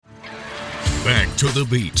Back to the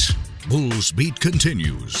beat. Bulls Beat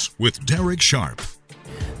continues with Darek Sharp.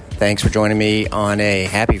 Thanks for joining me on a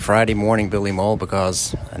happy Friday morning, Billy Mohl,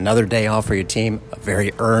 because another day off for your team, a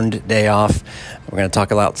very earned day off. We're going to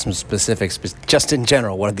talk about some specifics, but just in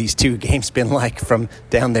general, what have these two games been like from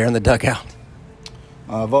down there in the dugout?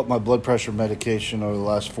 I've upped my blood pressure medication over the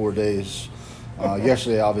last 4 days.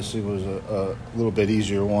 Yesterday, obviously, was a little bit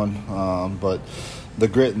easier one, but the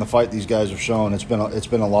grit and the fight these guys have shown, it's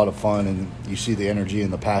been a lot of fun, and you see the energy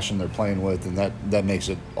and the passion they're playing with, and that makes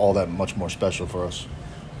it all that much more special for us.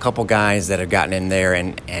 Couple guys that have gotten in there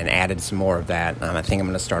and added some more of that. I think I'm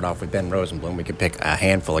going to start off with Ben Rosenblum. We could pick a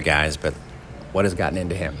handful of guys, but what has gotten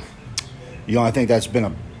into him? I think that's been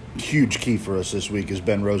a huge key for us this week is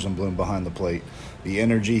Ben Rosenblum behind the plate. The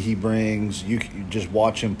energy he brings, you just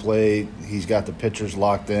watch him play. He's got the pitchers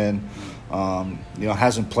locked in.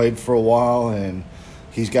 Hasn't played for a while, and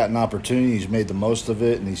he's got an opportunity. He's made the most of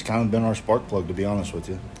it, and he's kind of been our spark plug, to be honest with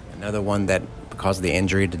you. Another one that, because of the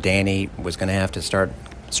injury to Danny, was going to have to start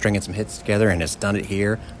stringing some hits together, and has done it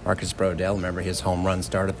here. Marcus Brodell, remember his home run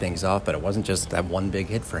started things off, but it wasn't just that one big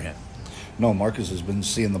hit for him. No, Marcus has been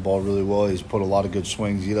seeing the ball really well. He's put a lot of good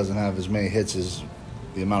swings. He doesn't have as many hits as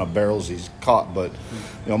the amount of barrels he's caught, but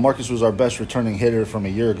Marcus was our best returning hitter from a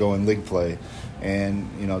year ago in league play, and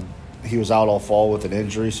he was out all fall with an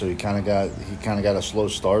injury, so he kind of got a slow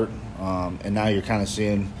start, and now you're kind of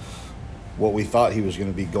seeing what we thought he was going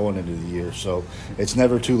to be going into the year. So it's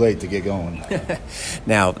never too late to get going.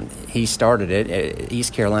 Now, he started it.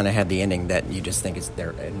 East Carolina had the inning that you just think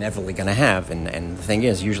they're inevitably going to have, and the thing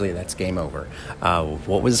is, usually that's game over.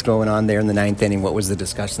 What was going on there in the ninth inning? What was the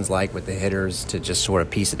discussions like with the hitters to just sort of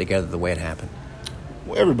piece it together the way it happened?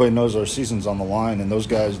 Well, everybody knows our season's on the line, and those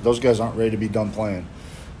guys aren't ready to be done playing.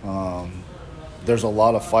 There's a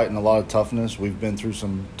lot of fight and a lot of toughness. We've been through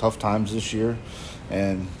some tough times this year.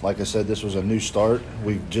 And like I said, this was a new start.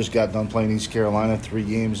 We just got done playing East Carolina 3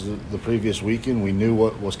 games the previous weekend. We knew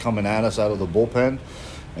what was coming at us out of the bullpen.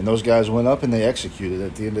 And those guys went up and they executed.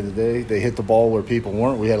 At the end of the day, they hit the ball where people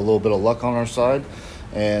weren't. We had a little bit of luck on our side.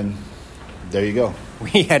 And there you go.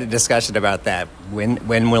 We had a discussion about that.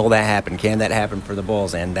 When will that happen? Can that happen for the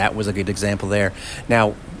Bulls? And that was a good example there.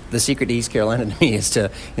 Now, the secret to East Carolina to me is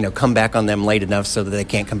to, come back on them late enough so that they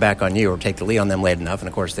can't come back on you or take the lead on them late enough. And,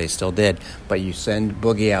 of course, they still did. But you send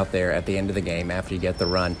Boogie out there at the end of the game after you get the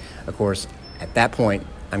run. Of course, at that point,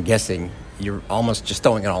 I'm guessing you're almost just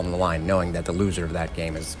throwing it all on the line, knowing that the loser of that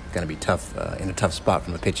game is going to be tough, in a tough spot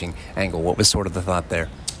from the pitching angle. What was sort of the thought there?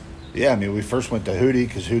 Yeah, we first went to Hootie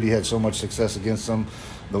because Hootie had so much success against them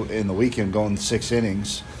in the weekend going 6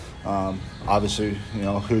 innings. Obviously,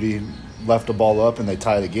 Hootie left the ball up and they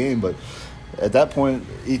tie the game, but at that point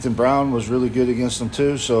Ethan Brown was really good against them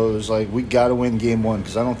too, so it was like we got to win game 1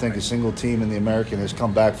 because I don't think a single team in the American has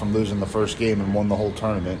come back from losing the first game and won the whole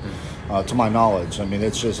tournament, to my knowledge.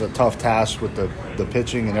 It's just a tough task with the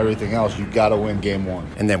pitching and everything else. You got to win game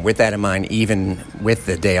 1. And then with that in mind, even with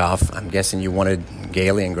the day off, I'm guessing you wanted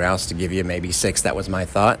Gailey and Grouse to give you maybe 6. That was my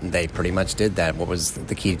thought, and they pretty much did that. What was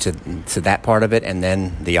the key to that part of it? And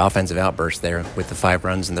then the offensive outburst there with the 5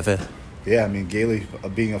 runs in the 5th. Yeah, Gailey,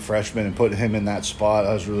 being a freshman and putting him in that spot,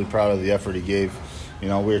 I was really proud of the effort he gave. We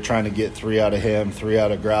were trying to get 3 out of him, 3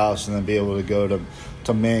 out of Grouse, and then be able to go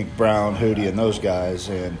to Mink, Brown, Hootie, and those guys.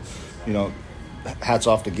 And, hats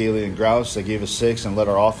off to Gailey and Grouse. They gave us 6 and let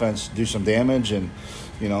our offense do some damage. And,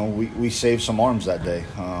 we saved some arms that day.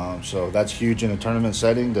 So that's huge in a tournament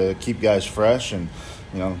setting to keep guys fresh. And,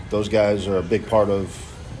 those guys are a big part of,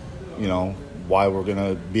 why we're going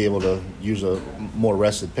to be able to use a more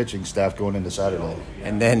rested pitching staff going into Saturday.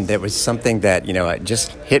 And then there was something that, it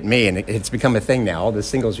just hit me, and it's become a thing now. All the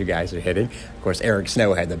singles you guys are hitting. Of course, Eric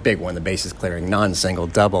Snow had the big one, the bases clearing, non-single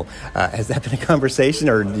double. Has that been a conversation,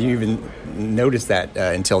 or do you even notice that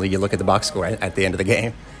until you look at the box score at the end of the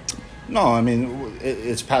game? No,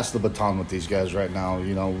 it's passed the baton with these guys right now.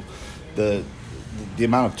 The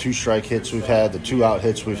amount of 2-strike hits we've had, the 2-out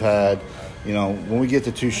hits we've had. When we get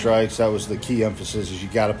to 2 strikes, that was the key emphasis, is you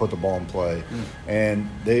got to put the ball in play. And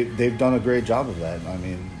they've done a great job of that.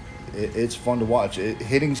 It's fun to watch.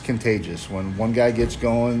 Hitting's contagious. When one guy gets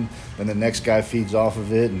going, then the next guy feeds off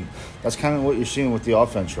of it. And that's kind of what you're seeing with the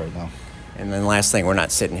offense right now. And then last thing, we're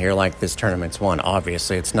not sitting here like this tournament's won.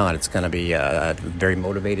 Obviously, it's not. It's going to be a very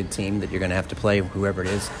motivated team that you're going to have to play, whoever it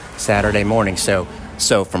is, Saturday morning. So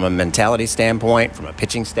from a mentality standpoint, from a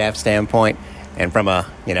pitching staff standpoint, and from a,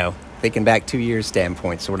 thinking back 2 years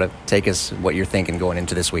standpoint, sort of take us what you're thinking going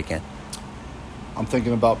into this weekend. I'm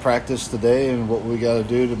thinking about practice today and what we got to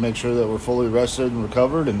do to make sure that we're fully rested and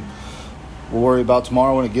recovered, and we'll worry about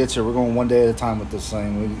tomorrow when it gets here. We're going one day at a time with this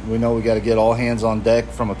thing. We know we got to get all hands on deck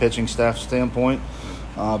from a pitching staff standpoint.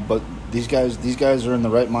 But these guys are in the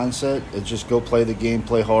right mindset. It's just go play the game,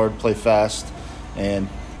 play hard, play fast, and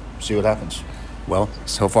see what happens. Well,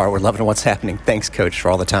 so far we're loving what's happening. Thanks, Coach,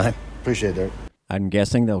 for all the time. Appreciate it, Derek. I'm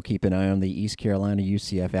guessing they'll keep an eye on the East Carolina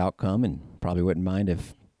UCF outcome and probably wouldn't mind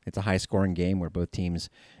if it's a high-scoring game where both teams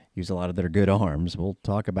use a lot of their good arms. We'll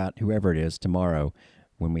talk about whoever it is tomorrow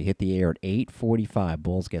when we hit the air at 8:45.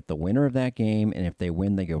 Bulls get the winner of that game, and if they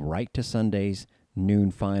win, they go right to Sunday's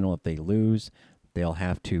noon final. If they lose, they'll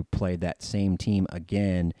have to play that same team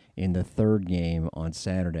again in the third game on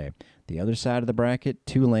Saturday. The other side of the bracket,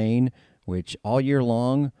 Tulane, which all year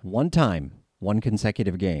long, one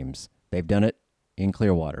consecutive games. They've done it in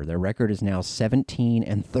Clearwater. Their record is now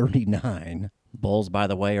 17-39. Bulls, by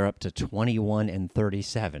the way, are up to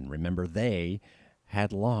 21-37. Remember, they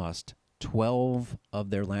had lost 12 of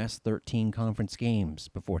their last 13 conference games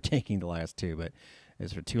before taking the last two. But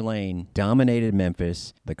as for Tulane, dominated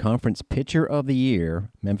Memphis. The conference pitcher of the year,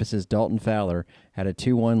 Memphis's Dalton Fowler, had a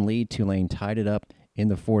 2-1 lead. Tulane tied it up in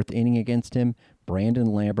the fourth inning against him. Brandon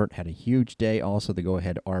Lambert had a huge day, also the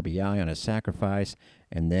go-ahead RBI on a sacrifice.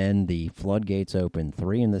 And then the floodgates open,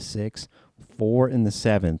 3 in the 6th, 4 in the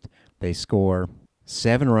 7th. They score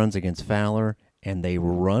 7 runs against Fowler, and they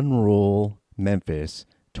run rule Memphis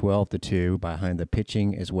 12-2 behind the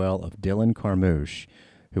pitching as well of Dylan Carmouche,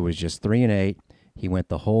 who was just 3-8. He went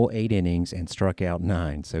the whole 8 innings and struck out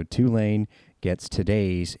 9. So Tulane gets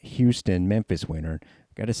today's Houston-Memphis winner.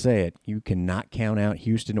 Got to say it, you cannot count out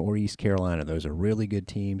Houston or East Carolina. Those are really good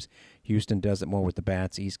teams. Houston does it more with the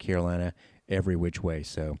bats. East Carolina every which way.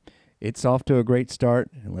 So it's off to a great start,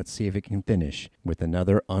 and let's see if it can finish with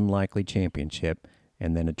another unlikely championship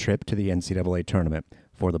and then a trip to the NCAA tournament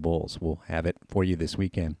for the Bulls. We'll have it for you this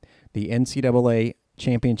weekend. The NCAA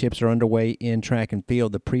championships are underway in track and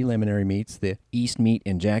field. The preliminary meets, the East meet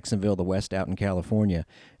in Jacksonville, the West out in California.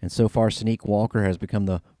 And so far, Sneak Walker has become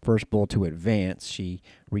the first Bull to advance. She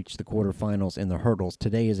reached the quarterfinals in the hurdles.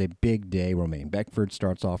 Today is a big day. Romaine Beckford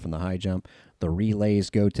starts off in the high jump. The relays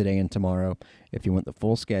go today and tomorrow. If you want the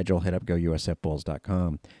full schedule, head up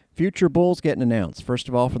gousfbulls.com. Future Bulls getting announced. First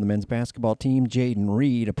of all, for the men's basketball team, Jaden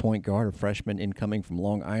Reed, a point guard, a freshman incoming from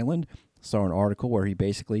Long Island. Saw an article where he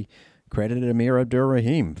basically credited Amir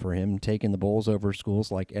Abdur-Rahim for him taking the Bulls over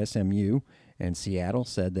schools like SMU and Seattle.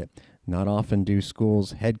 Said that not often do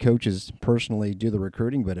schools' head coaches personally do the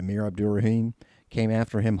recruiting, but Amir Abdur-Rahim came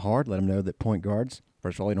after him hard, let him know that point guards,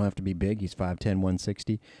 first of all, you don't have to be big. He's 5'10",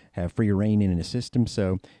 160, have free reign in his system,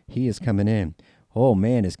 so he is coming in. Oh,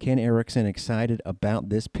 man, is Ken Erickson excited about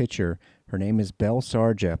this pitcher. Her name is Belle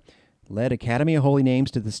Sarja. Led Academy of Holy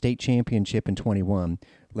Names to the state championship in 21.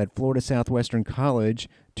 Led Florida Southwestern College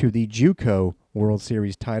to the JUCO World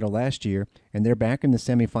Series title last year, and they're back in the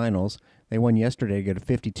semifinals. They won yesterday to go to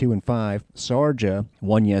 52-5. Sarja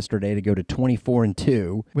won yesterday to go to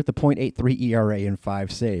 24-2 with a .83 ERA and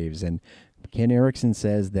 5 saves. And Ken Erickson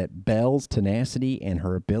says that Belle's tenacity and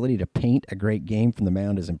her ability to paint a great game from the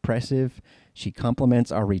mound is impressive. She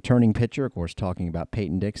compliments our returning pitcher, of course, talking about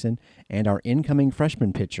Peyton Dixon, and our incoming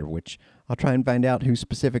freshman pitcher, which I'll try and find out who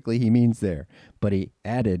specifically he means there. But he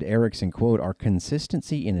added, Erickson, quote, "Our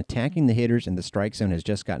consistency in attacking the hitters in the strike zone has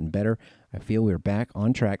just gotten better. I feel we're back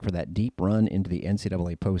on track for that deep run into the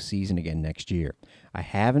NCAA postseason again next year. I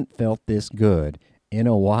haven't felt this good in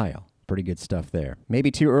a while." Pretty good stuff there.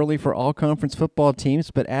 Maybe too early for all conference football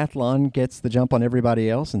teams, but Athlon gets the jump on everybody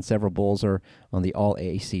else, and several Bulls are on the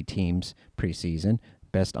all-AAC teams preseason.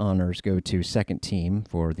 Best honors go to second team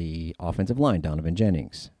for the offensive line, Donovan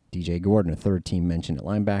Jennings. DJ Gordon, a third team mentioned at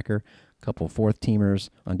linebacker. A couple fourth teamers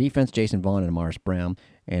on defense, Jason Vaughn and Amaris Brown,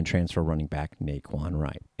 and transfer running back Naquan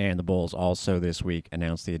Wright. And the Bulls also this week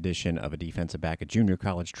announced the addition of a defensive back, a junior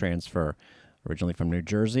college transfer, originally from New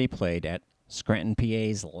Jersey, played at Scranton,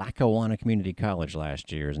 PA's Lackawanna Community College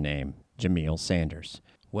last year. His name, Jameel Sanders.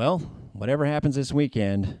 Well, whatever happens this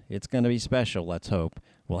weekend, it's going to be special, let's hope.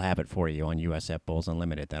 We'll have it for you on USF Bulls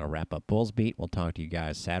Unlimited. That'll wrap up Bulls Beat. We'll talk to you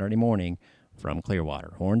guys Saturday morning from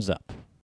Clearwater. Horns up.